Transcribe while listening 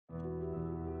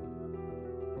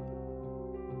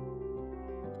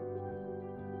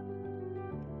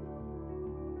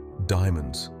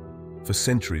Diamonds. For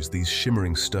centuries, these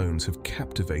shimmering stones have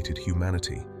captivated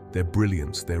humanity. Their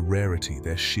brilliance, their rarity,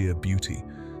 their sheer beauty.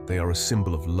 They are a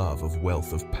symbol of love, of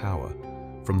wealth, of power.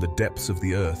 From the depths of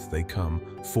the earth they come,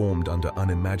 formed under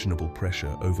unimaginable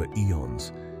pressure over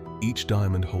eons. Each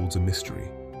diamond holds a mystery,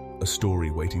 a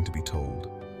story waiting to be told.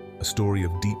 A story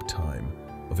of deep time,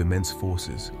 of immense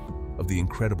forces, of the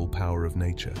incredible power of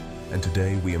nature. And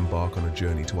today we embark on a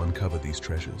journey to uncover these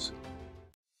treasures.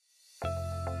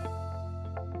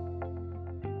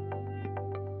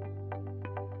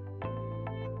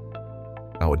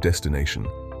 Our destination,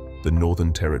 the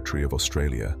Northern Territory of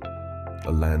Australia,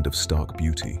 a land of stark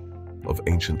beauty, of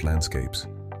ancient landscapes,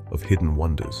 of hidden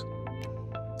wonders.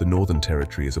 The Northern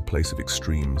Territory is a place of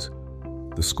extremes.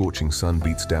 The scorching sun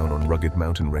beats down on rugged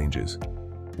mountain ranges,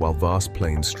 while vast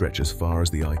plains stretch as far as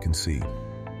the eye can see.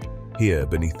 Here,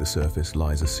 beneath the surface,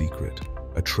 lies a secret,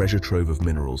 a treasure trove of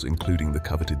minerals, including the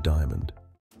coveted diamond.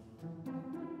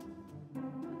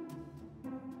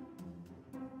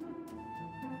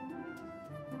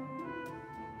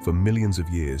 For millions of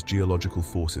years, geological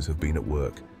forces have been at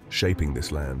work, shaping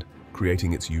this land,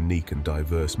 creating its unique and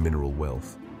diverse mineral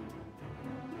wealth.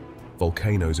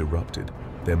 Volcanoes erupted,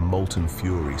 their molten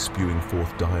fury spewing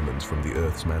forth diamonds from the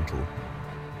Earth's mantle.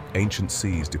 Ancient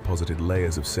seas deposited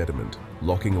layers of sediment,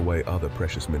 locking away other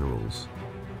precious minerals.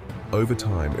 Over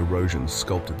time, erosion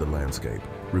sculpted the landscape,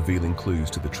 revealing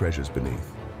clues to the treasures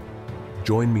beneath.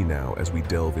 Join me now as we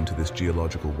delve into this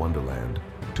geological wonderland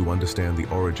to understand the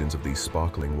origins of these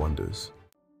sparkling wonders.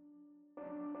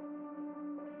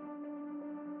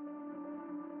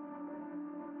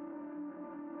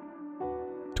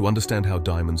 To understand how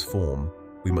diamonds form,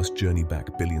 we must journey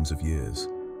back billions of years.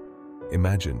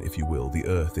 Imagine, if you will, the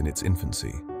Earth in its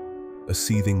infancy, a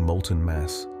seething molten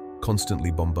mass,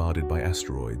 constantly bombarded by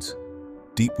asteroids.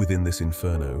 Deep within this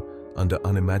inferno, under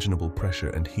unimaginable pressure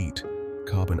and heat,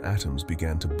 carbon atoms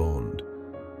began to bond.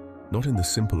 Not in the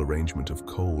simple arrangement of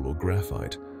coal or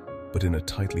graphite, but in a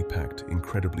tightly packed,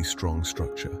 incredibly strong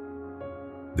structure.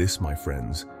 This, my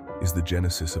friends, is the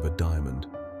genesis of a diamond.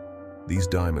 These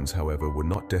diamonds, however, were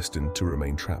not destined to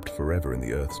remain trapped forever in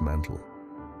the Earth's mantle.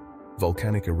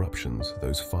 Volcanic eruptions,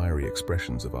 those fiery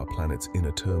expressions of our planet's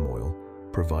inner turmoil,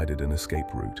 provided an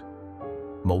escape route.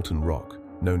 Molten rock,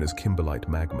 known as kimberlite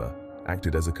magma,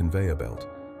 acted as a conveyor belt,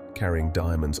 carrying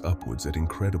diamonds upwards at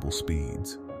incredible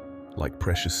speeds. Like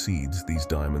precious seeds, these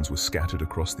diamonds were scattered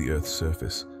across the Earth's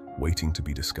surface, waiting to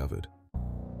be discovered.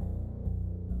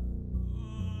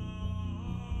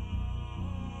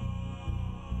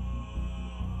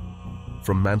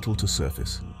 From mantle to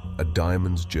surface, a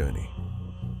diamond's journey.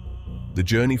 The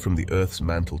journey from the Earth's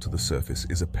mantle to the surface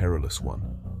is a perilous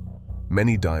one.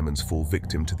 Many diamonds fall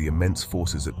victim to the immense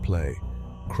forces at play,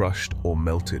 crushed or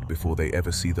melted before they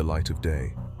ever see the light of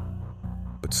day.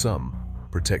 But some,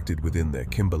 protected within their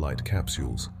kimberlite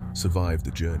capsules, survive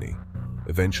the journey,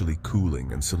 eventually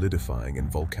cooling and solidifying in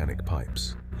volcanic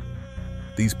pipes.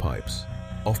 These pipes,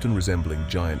 often resembling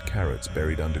giant carrots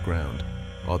buried underground,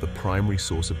 are the primary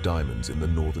source of diamonds in the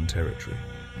Northern Territory.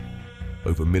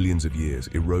 Over millions of years,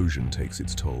 erosion takes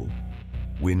its toll.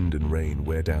 Wind and rain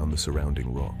wear down the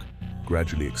surrounding rock,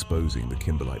 gradually exposing the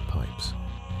kimberlite pipes.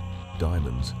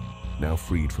 Diamonds, now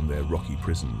freed from their rocky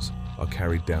prisons, are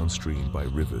carried downstream by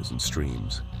rivers and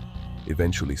streams,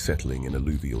 eventually settling in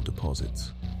alluvial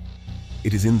deposits.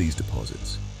 It is in these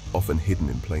deposits, often hidden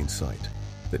in plain sight,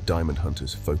 that diamond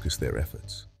hunters focus their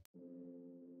efforts.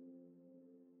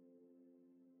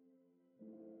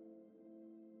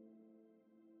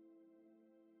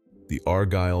 The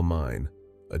Argyle Mine,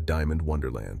 a diamond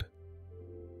wonderland.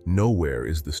 Nowhere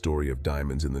is the story of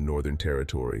diamonds in the Northern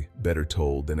Territory better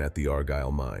told than at the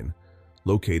Argyle Mine.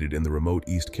 Located in the remote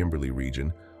East Kimberley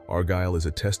region, Argyle is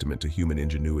a testament to human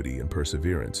ingenuity and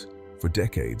perseverance. For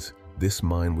decades, this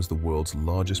mine was the world's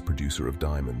largest producer of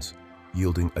diamonds,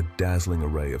 yielding a dazzling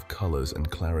array of colors and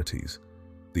clarities.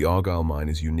 The Argyle Mine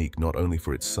is unique not only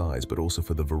for its size, but also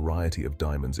for the variety of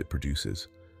diamonds it produces.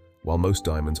 While most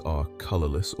diamonds are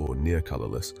colorless or near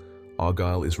colorless,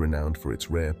 Argyle is renowned for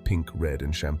its rare pink, red,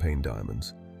 and champagne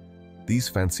diamonds. These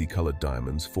fancy colored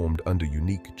diamonds, formed under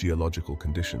unique geological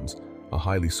conditions, are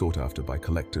highly sought after by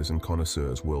collectors and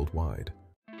connoisseurs worldwide.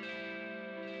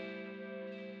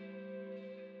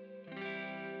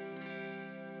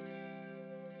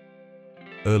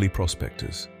 Early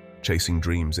prospectors, chasing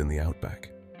dreams in the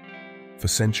outback. For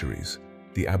centuries,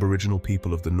 the Aboriginal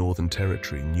people of the Northern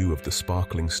Territory knew of the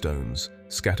sparkling stones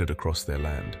scattered across their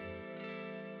land.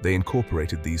 They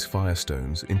incorporated these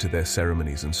firestones into their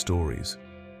ceremonies and stories,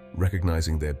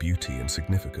 recognizing their beauty and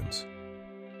significance.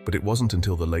 But it wasn't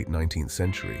until the late 19th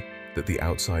century that the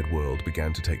outside world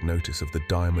began to take notice of the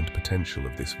diamond potential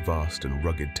of this vast and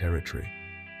rugged territory.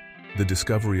 The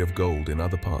discovery of gold in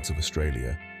other parts of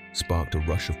Australia sparked a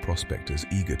rush of prospectors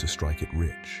eager to strike it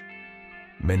rich.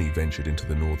 Many ventured into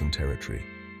the Northern Territory,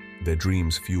 their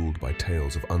dreams fueled by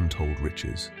tales of untold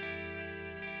riches.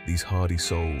 These hardy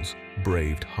souls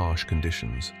braved harsh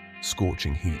conditions,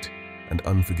 scorching heat, and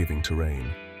unforgiving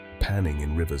terrain, panning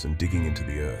in rivers and digging into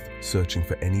the earth, searching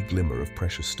for any glimmer of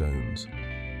precious stones.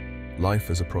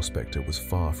 Life as a prospector was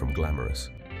far from glamorous.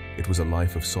 It was a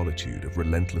life of solitude, of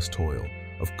relentless toil,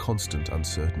 of constant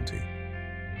uncertainty.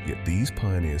 Yet these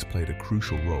pioneers played a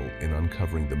crucial role in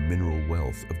uncovering the mineral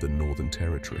wealth of the Northern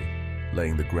Territory,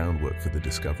 laying the groundwork for the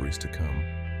discoveries to come.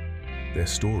 Their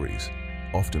stories,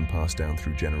 often passed down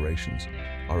through generations,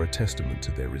 are a testament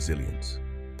to their resilience,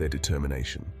 their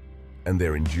determination, and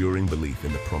their enduring belief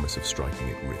in the promise of striking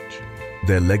it rich.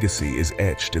 Their legacy is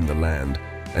etched in the land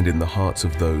and in the hearts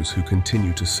of those who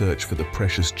continue to search for the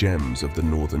precious gems of the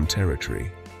Northern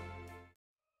Territory.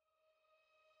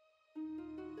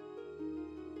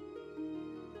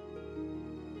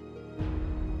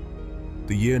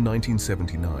 The year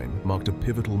 1979 marked a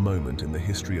pivotal moment in the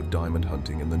history of diamond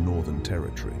hunting in the Northern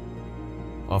Territory.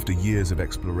 After years of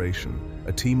exploration,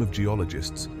 a team of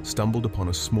geologists stumbled upon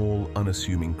a small,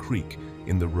 unassuming creek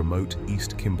in the remote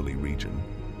East Kimberley region.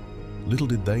 Little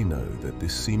did they know that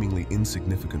this seemingly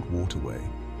insignificant waterway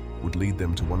would lead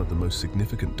them to one of the most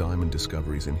significant diamond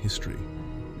discoveries in history,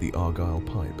 the Argyle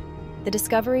Pipe. The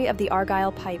discovery of the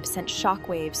Argyle Pipe sent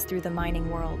shockwaves through the mining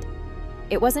world.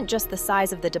 It wasn't just the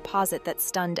size of the deposit that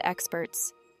stunned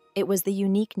experts, it was the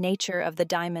unique nature of the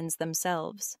diamonds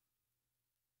themselves.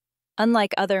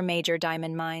 Unlike other major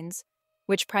diamond mines,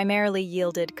 which primarily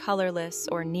yielded colorless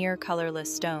or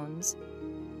near-colorless stones,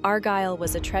 Argyle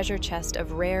was a treasure chest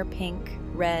of rare pink,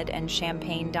 red, and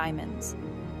champagne diamonds.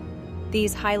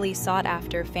 These highly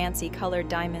sought-after, fancy-colored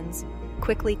diamonds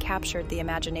quickly captured the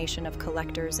imagination of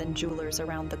collectors and jewelers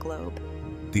around the globe.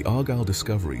 The Argyle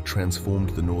discovery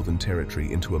transformed the Northern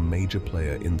Territory into a major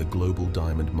player in the global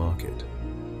diamond market.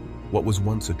 What was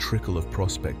once a trickle of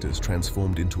prospectors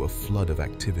transformed into a flood of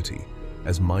activity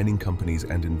as mining companies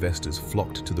and investors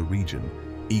flocked to the region,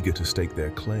 eager to stake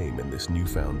their claim in this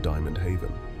newfound diamond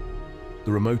haven.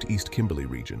 The remote East Kimberley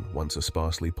region, once a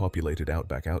sparsely populated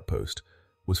outback outpost,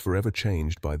 was forever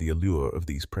changed by the allure of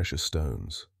these precious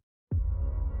stones.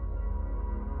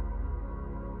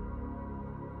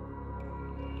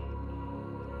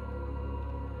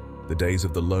 The days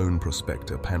of the lone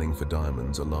prospector panning for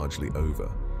diamonds are largely over.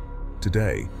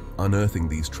 Today, unearthing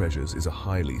these treasures is a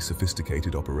highly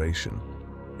sophisticated operation,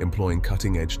 employing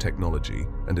cutting-edge technology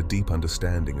and a deep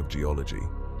understanding of geology.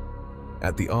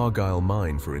 At the Argyle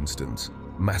mine, for instance,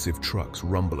 massive trucks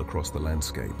rumble across the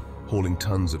landscape, hauling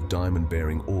tons of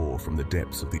diamond-bearing ore from the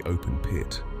depths of the open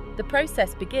pit. The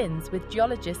process begins with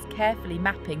geologists carefully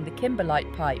mapping the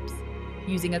kimberlite pipes,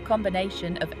 using a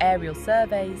combination of aerial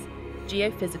surveys,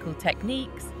 geophysical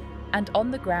techniques, and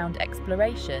on-the-ground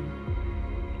exploration.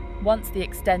 Once the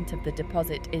extent of the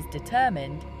deposit is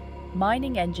determined,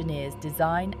 mining engineers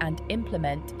design and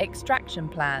implement extraction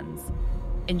plans,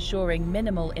 ensuring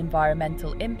minimal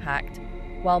environmental impact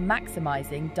while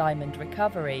maximizing diamond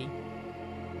recovery.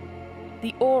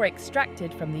 The ore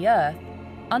extracted from the earth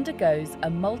undergoes a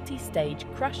multi-stage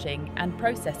crushing and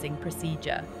processing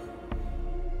procedure.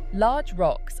 Large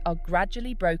rocks are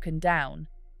gradually broken down,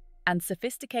 and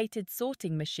sophisticated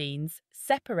sorting machines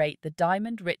separate the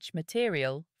diamond-rich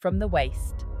material from the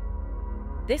waste.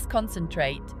 This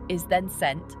concentrate is then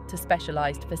sent to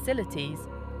specialized facilities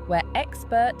where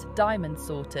expert diamond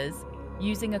sorters,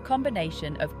 using a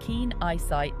combination of keen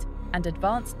eyesight and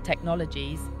advanced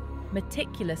technologies,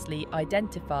 meticulously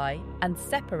identify and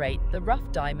separate the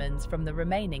rough diamonds from the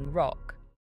remaining rock.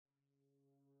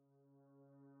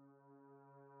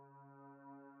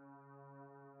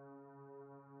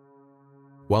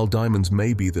 While diamonds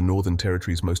may be the Northern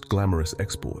Territory's most glamorous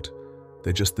export,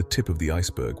 they're just the tip of the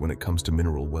iceberg when it comes to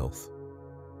mineral wealth.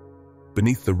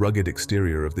 Beneath the rugged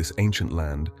exterior of this ancient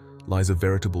land lies a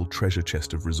veritable treasure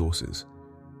chest of resources,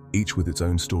 each with its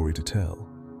own story to tell,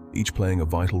 each playing a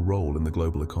vital role in the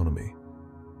global economy.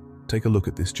 Take a look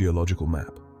at this geological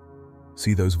map.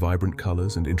 See those vibrant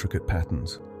colors and intricate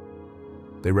patterns?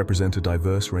 They represent a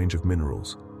diverse range of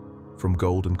minerals, from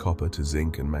gold and copper to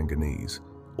zinc and manganese,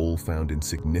 all found in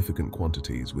significant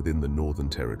quantities within the Northern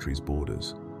Territory's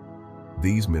borders.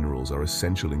 These minerals are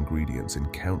essential ingredients in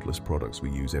countless products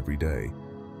we use every day,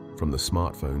 from the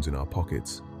smartphones in our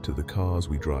pockets to the cars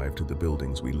we drive to the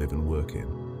buildings we live and work in.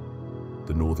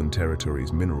 The Northern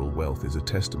Territory's mineral wealth is a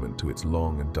testament to its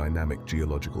long and dynamic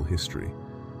geological history,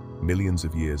 Millions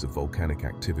of years of volcanic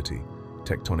activity,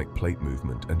 tectonic plate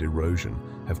movement, and erosion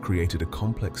have created a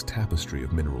complex tapestry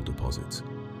of mineral deposits,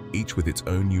 each with its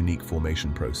own unique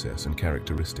formation process and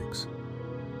characteristics.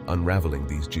 Unraveling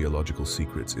these geological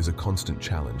secrets is a constant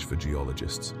challenge for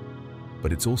geologists,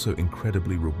 but it's also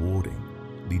incredibly rewarding,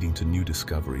 leading to new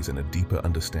discoveries and a deeper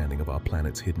understanding of our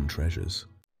planet's hidden treasures.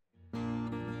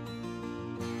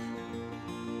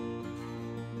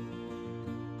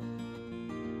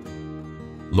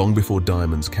 Long before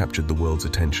diamonds captured the world's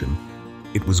attention,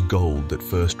 it was gold that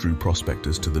first drew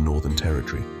prospectors to the Northern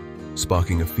Territory,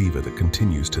 sparking a fever that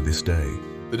continues to this day.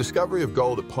 The discovery of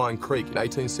gold at Pine Creek in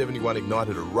 1871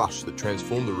 ignited a rush that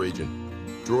transformed the region,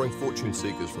 drawing fortune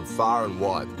seekers from far and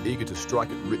wide, eager to strike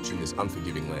it rich in this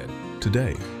unforgiving land.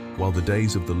 Today, while the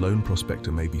days of the lone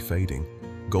prospector may be fading,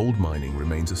 gold mining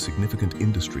remains a significant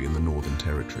industry in the Northern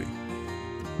Territory.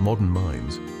 Modern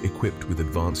mines, equipped with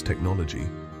advanced technology,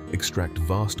 extract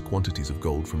vast quantities of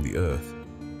gold from the earth,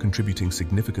 contributing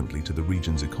significantly to the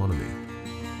region's economy.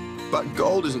 But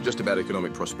gold isn't just about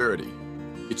economic prosperity.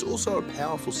 It's also a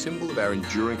powerful symbol of our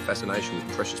enduring fascination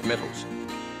with precious metals,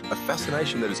 a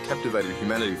fascination that has captivated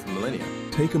humanity for millennia.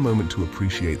 Take a moment to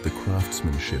appreciate the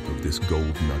craftsmanship of this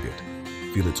gold nugget.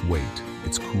 Feel its weight,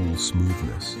 its cool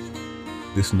smoothness.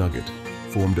 This nugget,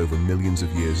 formed over millions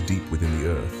of years deep within the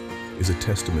earth, is a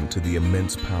testament to the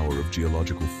immense power of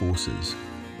geological forces,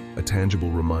 a tangible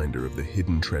reminder of the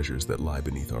hidden treasures that lie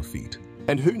beneath our feet.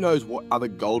 And who knows what other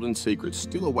golden secrets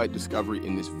still await discovery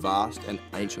in this vast and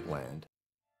ancient land.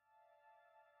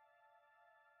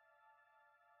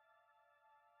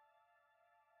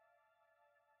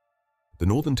 The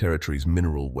Northern Territory's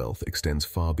mineral wealth extends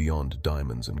far beyond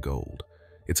diamonds and gold.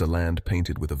 It's a land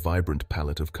painted with a vibrant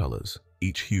palette of colors,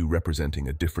 each hue representing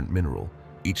a different mineral,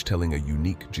 each telling a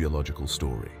unique geological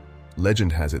story.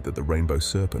 Legend has it that the rainbow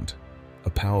serpent, a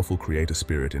powerful creator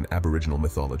spirit in Aboriginal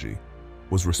mythology,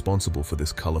 was responsible for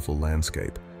this colorful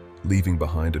landscape, leaving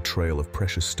behind a trail of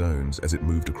precious stones as it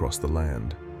moved across the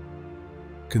land.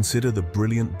 Consider the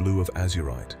brilliant blue of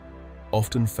azurite,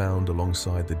 often found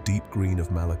alongside the deep green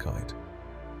of malachite.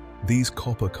 These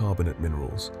copper carbonate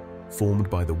minerals, formed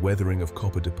by the weathering of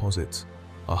copper deposits,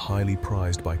 are highly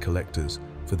prized by collectors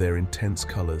for their intense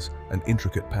colors and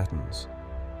intricate patterns.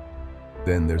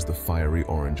 Then there's the fiery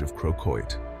orange of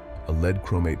crocoite, a lead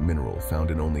chromate mineral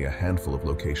found in only a handful of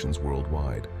locations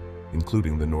worldwide,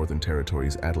 including the Northern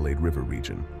Territory's Adelaide River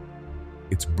region.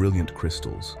 Its brilliant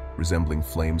crystals, resembling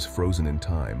flames frozen in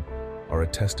time, are a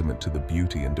testament to the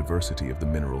beauty and diversity of the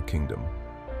mineral kingdom.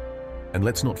 And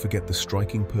let's not forget the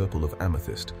striking purple of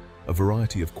amethyst, a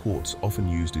variety of quartz often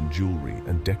used in jewelry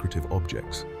and decorative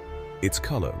objects. Its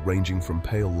color, ranging from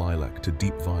pale lilac to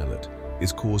deep violet,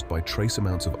 is caused by trace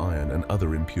amounts of iron and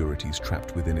other impurities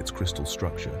trapped within its crystal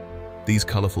structure. These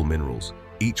colorful minerals,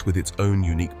 each with its own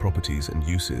unique properties and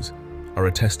uses, are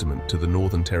a testament to the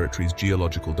Northern Territory's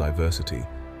geological diversity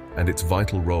and its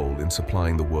vital role in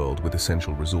supplying the world with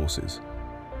essential resources.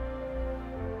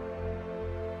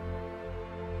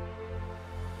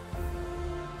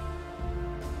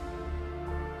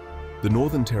 The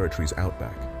Northern Territory's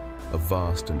outback, a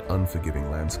vast and unforgiving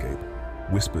landscape,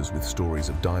 whispers with stories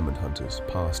of diamond hunters,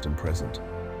 past and present.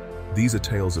 These are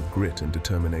tales of grit and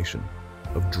determination,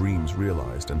 of dreams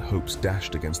realized and hopes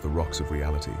dashed against the rocks of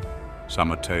reality.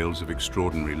 Some are tales of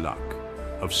extraordinary luck,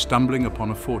 of stumbling upon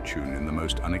a fortune in the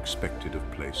most unexpected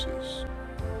of places.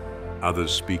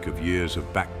 Others speak of years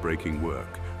of back-breaking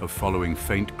work, of following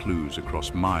faint clues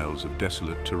across miles of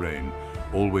desolate terrain,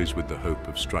 always with the hope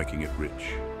of striking it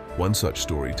rich. One such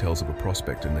story tells of a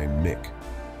prospector named Mick,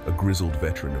 a grizzled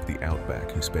veteran of the outback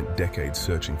who spent decades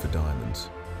searching for diamonds.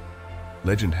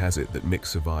 Legend has it that Mick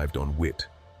survived on wit,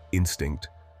 instinct,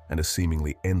 and a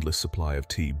seemingly endless supply of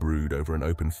tea brewed over an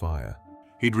open fire.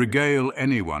 He'd regale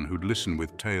anyone who'd listen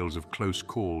with tales of close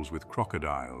calls with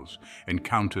crocodiles,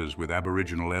 encounters with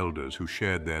Aboriginal elders who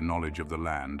shared their knowledge of the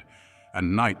land,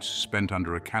 and nights spent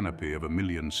under a canopy of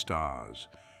 1,000,000 stars,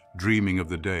 dreaming of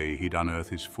the day he'd unearth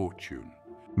his fortune.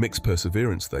 Mick's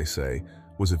perseverance, they say,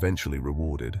 was eventually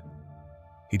rewarded.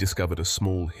 He discovered a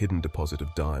small hidden deposit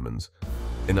of diamonds,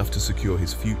 enough to secure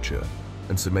his future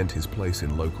and cement his place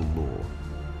in local law.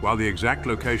 While the exact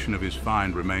location of his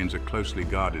find remains a closely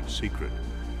guarded secret,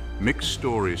 Mick's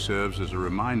story serves as a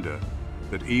reminder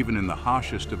that even in the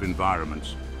harshest of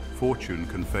environments, fortune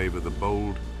can favor the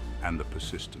bold and the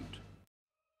persistent.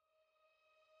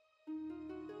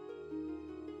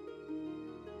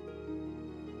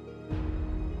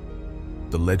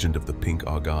 The legend of the pink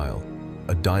Argyle,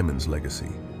 a diamond's legacy.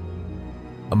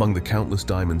 Among the countless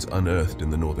diamonds unearthed in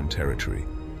the Northern Territory,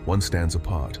 one stands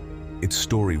apart, its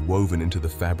story woven into the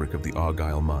fabric of the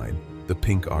Argyle mine. the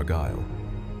pink Argyle.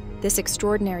 This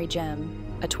extraordinary gem,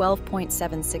 a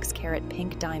 12.76 carat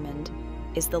pink diamond,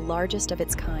 is the largest of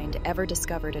its kind ever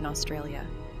discovered in Australia.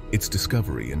 Its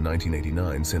discovery in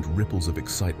 1989 sent ripples of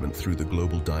excitement through the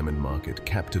global diamond market,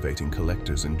 captivating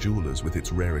collectors and jewelers with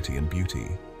its rarity and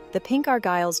beauty. The pink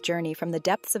Argyle's journey from the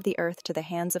depths of the earth to the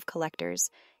hands of collectors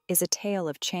is a tale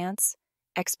of chance,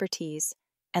 expertise,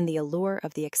 and the allure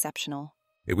of the exceptional.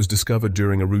 It was discovered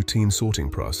during a routine sorting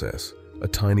process, a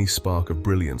tiny spark of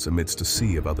brilliance amidst a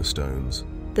sea of other stones.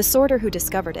 The sorter who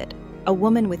discovered it, a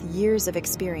woman with years of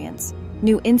experience,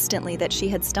 knew instantly that she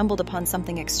had stumbled upon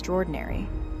something extraordinary.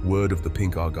 Word of the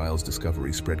pink Argyle's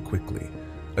discovery spread quickly,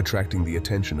 attracting the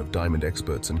attention of diamond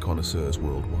experts and connoisseurs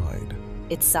worldwide.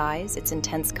 Its size, its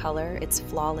intense color, its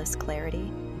flawless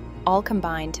clarity, all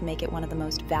combined to make it one of the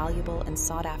most valuable and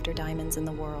sought-after diamonds in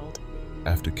the world.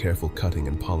 After careful cutting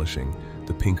and polishing,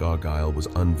 the pink Argyle was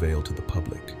unveiled to the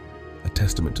public, a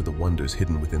testament to the wonders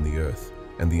hidden within the earth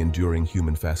and the enduring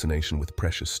human fascination with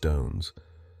precious stones.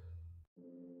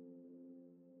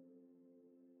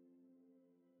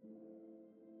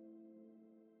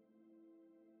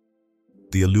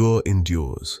 The allure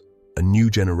endures, a new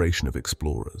generation of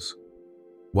explorers.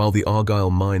 While the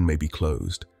Argyle mine may be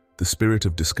closed, the spirit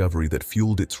of discovery that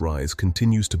fueled its rise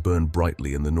continues to burn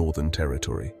brightly in the Northern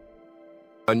Territory.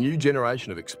 A new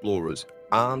generation of explorers,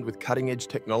 armed with cutting-edge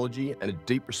technology and a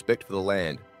deep respect for the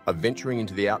land, are venturing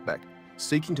into the outback,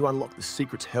 seeking to unlock the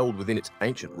secrets held within its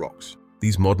ancient rocks.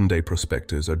 These modern-day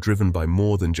prospectors are driven by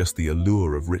more than just the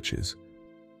allure of riches.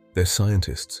 They're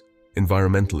scientists,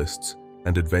 environmentalists,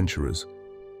 and adventurers,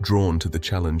 drawn to the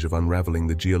challenge of unraveling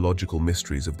the geological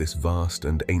mysteries of this vast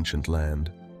and ancient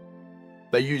land.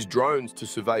 They use drones to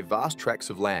survey vast tracts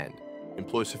of land,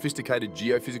 employ sophisticated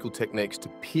geophysical techniques to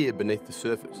peer beneath the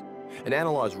surface, and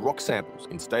analyze rock samples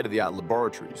in state-of-the-art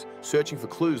laboratories, searching for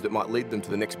clues that might lead them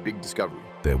to the next big discovery.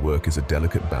 Their work is a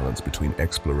delicate balance between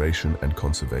exploration and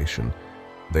conservation.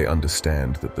 They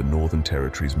understand that the Northern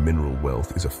Territory's mineral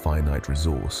wealth is a finite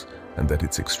resource, and that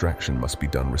its extraction must be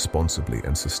done responsibly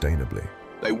and sustainably.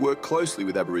 They work closely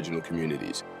with Aboriginal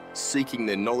communities, seeking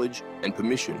their knowledge and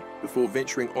permission before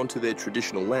venturing onto their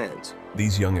traditional lands.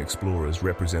 These young explorers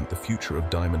represent the future of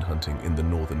diamond hunting in the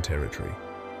Northern Territory,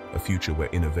 a future where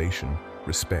innovation,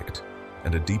 respect,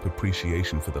 and a deep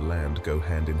appreciation for the land go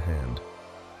hand in hand.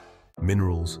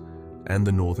 Minerals and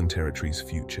the Northern Territory's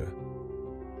future.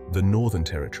 The Northern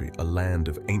Territory, a land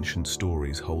of ancient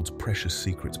stories, holds precious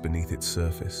secrets beneath its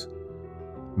surface.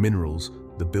 Minerals,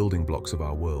 the building blocks of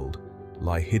our world,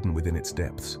 lie hidden within its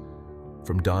depths.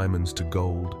 From diamonds to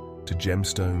gold, to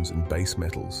gemstones and base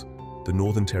metals, the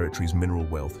Northern Territory's mineral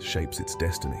wealth shapes its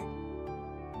destiny.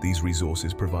 These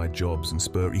resources provide jobs and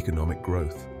spur economic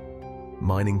growth.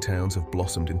 Mining towns have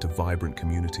blossomed into vibrant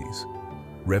communities.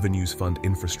 Revenues fund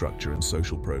infrastructure and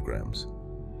social programs.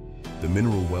 The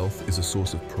mineral wealth is a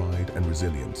source of pride and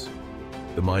resilience.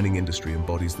 The mining industry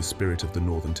embodies the spirit of the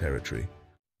Northern Territory.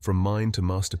 From mine to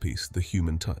masterpiece, the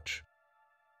human touch.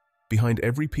 Behind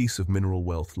every piece of mineral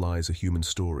wealth lies a human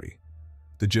story.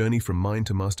 The journey from mine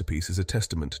to masterpiece is a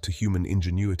testament to human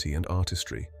ingenuity and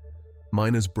artistry.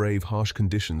 Miners brave harsh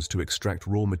conditions to extract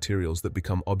raw materials that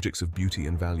become objects of beauty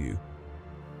and value.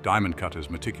 Diamond cutters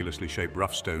meticulously shape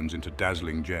rough stones into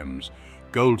dazzling gems.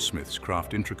 Goldsmiths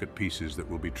craft intricate pieces that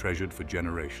will be treasured for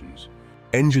generations.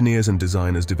 Engineers and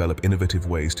designers develop innovative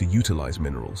ways to utilize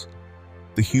minerals.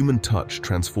 The human touch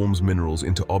transforms minerals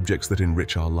into objects that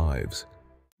enrich our lives.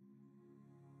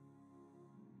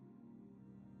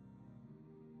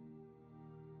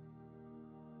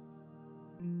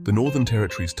 The Northern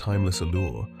Territory's timeless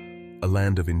allure, a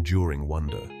land of enduring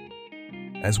wonder.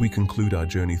 As we conclude our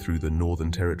journey through the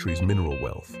Northern Territory's mineral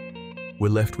wealth,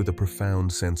 we're left with a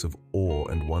profound sense of awe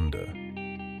and wonder.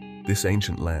 This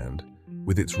ancient land,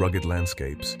 with its rugged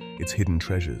landscapes, its hidden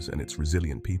treasures, and its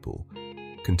resilient people,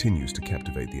 continues to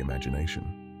captivate the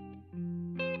imagination.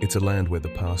 It's a land where the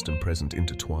past and present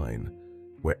intertwine,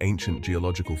 where ancient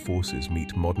geological forces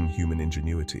meet modern human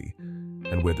ingenuity,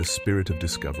 and where the spirit of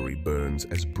discovery burns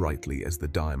as brightly as the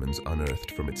diamonds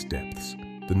unearthed from its depths.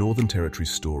 The Northern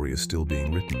Territory's story is still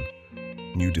being written.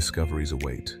 New discoveries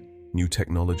await, new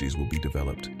technologies will be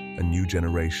developed, and new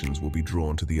generations will be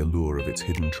drawn to the allure of its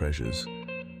hidden treasures.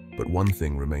 But one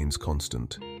thing remains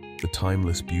constant: the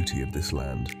timeless beauty of this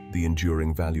land, the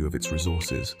enduring value of its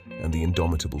resources, and the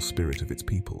indomitable spirit of its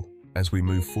people. As we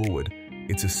move forward,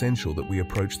 it's essential that we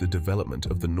approach the development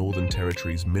of the Northern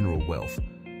Territory's mineral wealth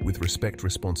with respect,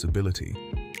 responsibility,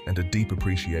 and a deep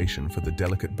appreciation for the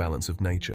delicate balance of nature.